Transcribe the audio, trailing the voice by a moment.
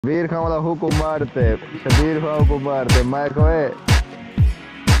वीर खां वाला हुकुम मारते शबीर खां हुकुम मारते मैं कोए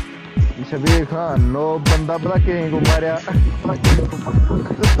शबीर खान नो बंदा पता कहीं को मारिया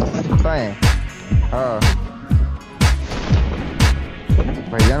ताए हाँ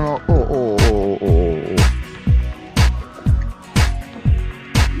भाईजान ओ ओ ओ ओ ओ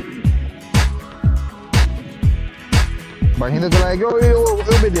भाई तो चलाए क्यों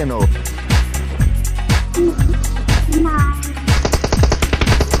वो भी देनो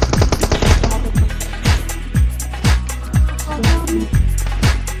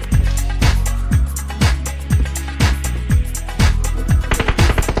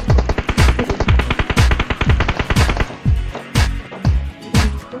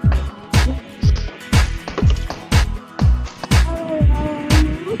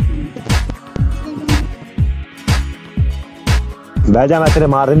बह जा, मैं तेरे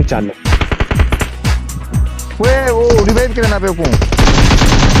मार नहीं चल। वो रिवाइव करना पे को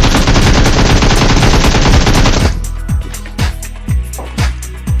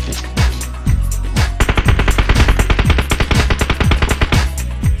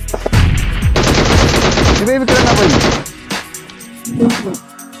रिवाइव करना भाई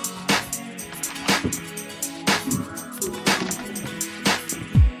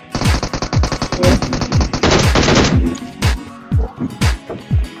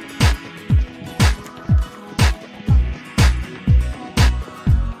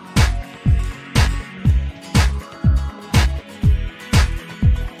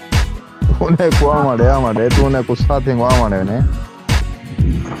तूने को मारे तूने कुछ साथी को मारे ने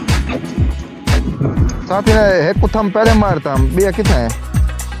साथी ने है कुछ हम पहले मारता हम बिया कितना है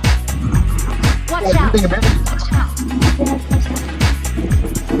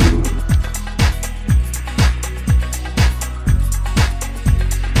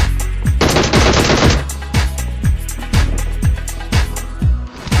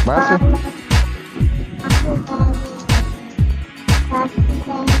बस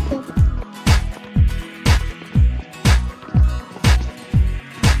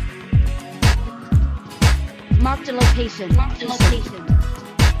Marked a location. Marked a location.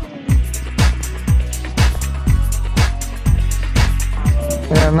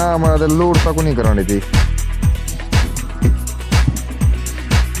 ना हमारा लूट तक नहीं करानी थी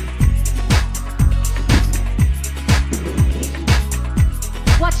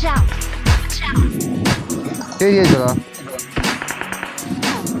Watch out. Watch out. ये जगह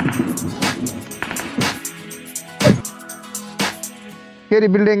केरी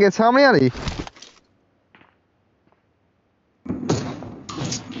बिल्डिंग के सामने आ रही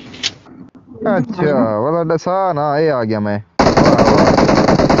अच्छा वाला डसा ना ये आ गया मैं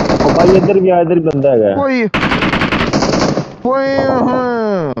भाई इधर भी आ, इधर बंदा है कोई कोई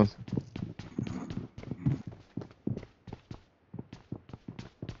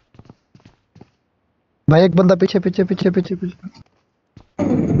भाई एक बंदा पीछे पीछे पीछे पीछे पीछे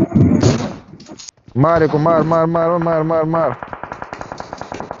मारे को मार मार मार मार मार मार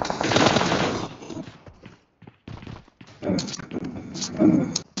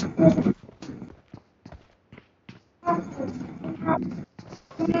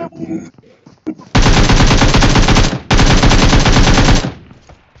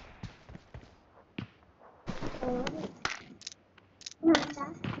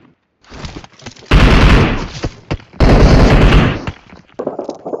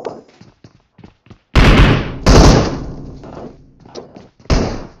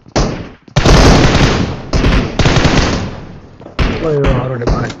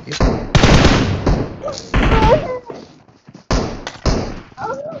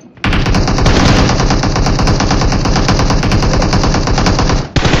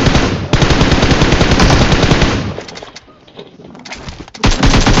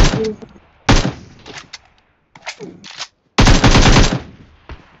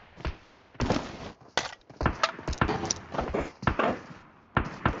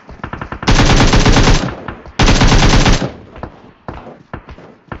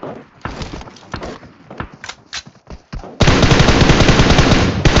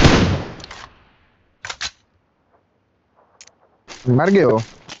मर गए हो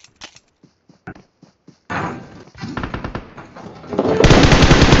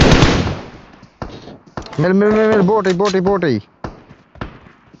मिल बोट ही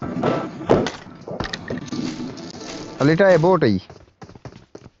एलिटा है बोट ही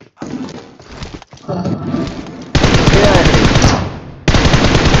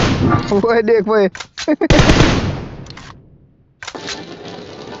वो देख वो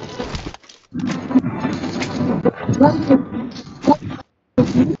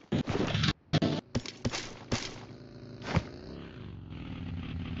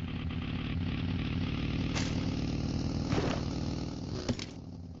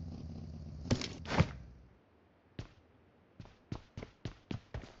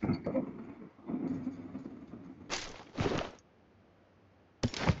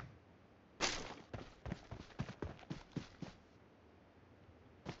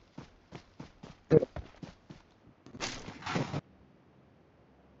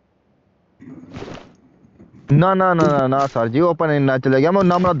ना ना ना ना ना सर जी, वो अपन ना चले गया, मैं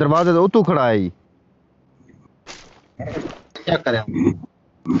ना दरवाजे तो तू खड़ा है ही। क्या करें?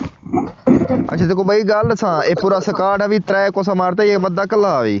 अच्छा देखो भाई गल दसा, ये पूरा स्क्वाड अभी त्रै को मारता, ये बंदा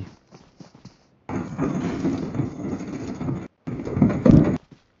कल्ला अभी।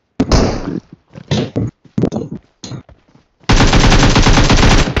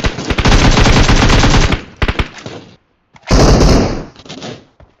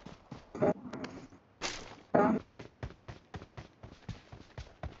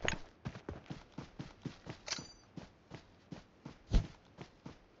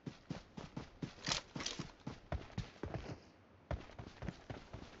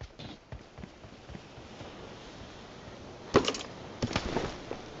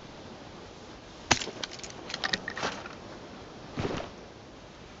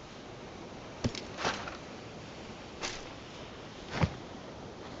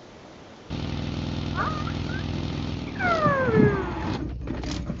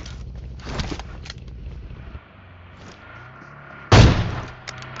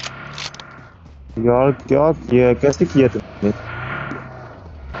 यार क्या किया, कैसे किया तुमने?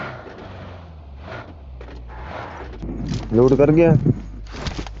 लूट कर गया।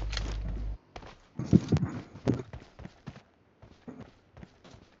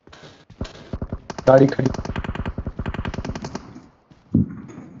 गाड़ी खड़ी।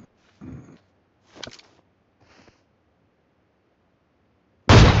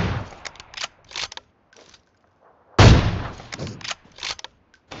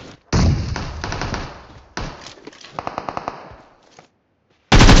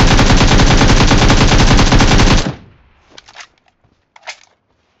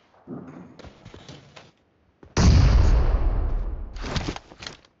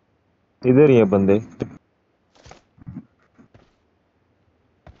 इधर ही है बंदे।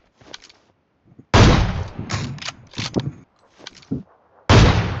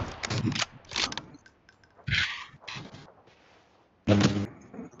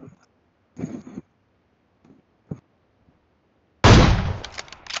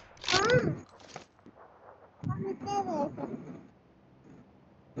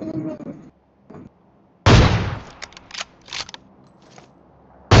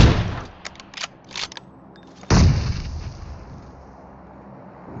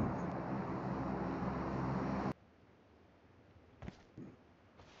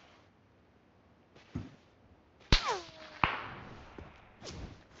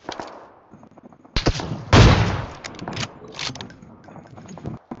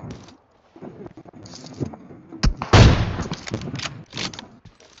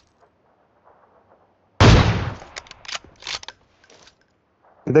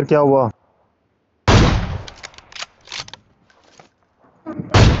 इधर क्या हुआ?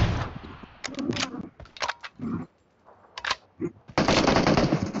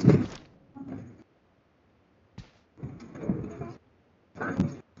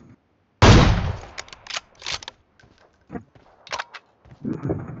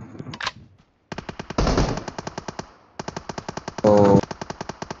 ओ,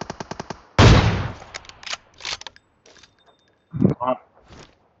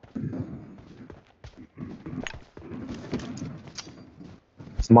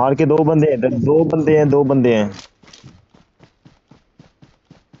 मार के दो बंदे हैं इधर, दो बंदे हैं, दो बंदे हैं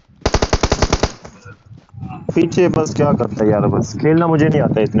पीछे। बस क्या करता है यार, बस खेलना मुझे नहीं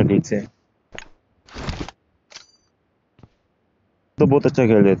आता इतना ठीक से। तो बहुत अच्छा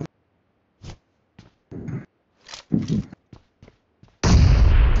खेल रहे थे।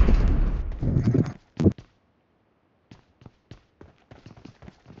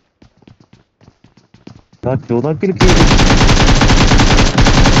 यार 14 किल किए।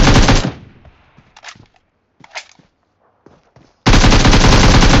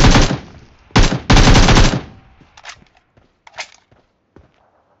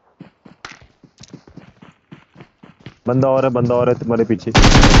 बंदा और है तुम्हारे पीछे।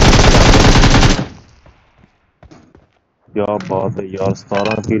 क्या बात है यार,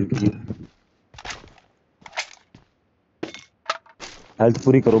 17 किल की। हेल्थ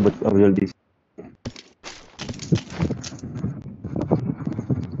पूरी करो अब जल्दी से।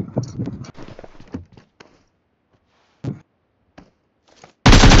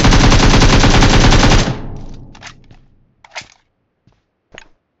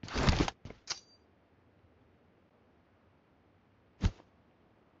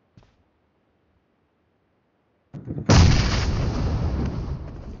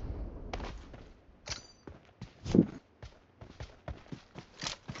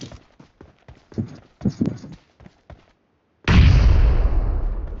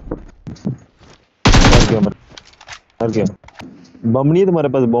 मर गया। बम नहीं है तुम्हारे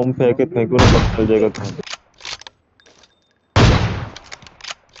पास? बम फेंके फेंको ना, पता चल जाएगा कहाँ पे।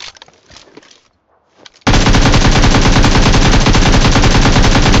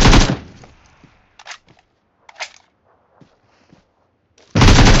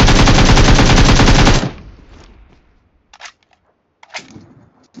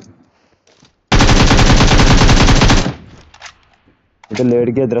 ये तो लेट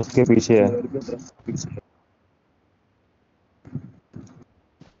गया, दरख्त के पीछे है।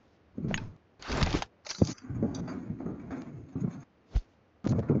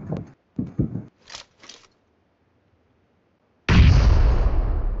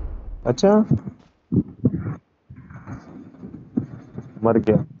 अच्छा, मर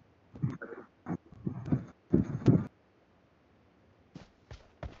गया।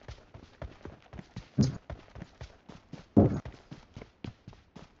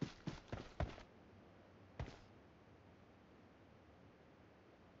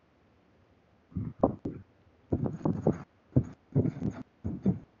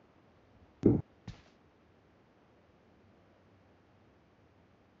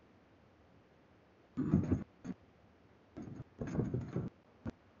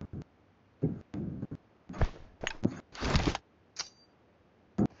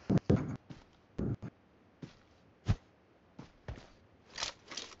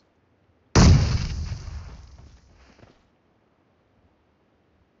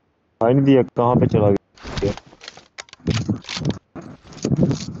 भाई नहीं दिया, कहाँ पे चला गया?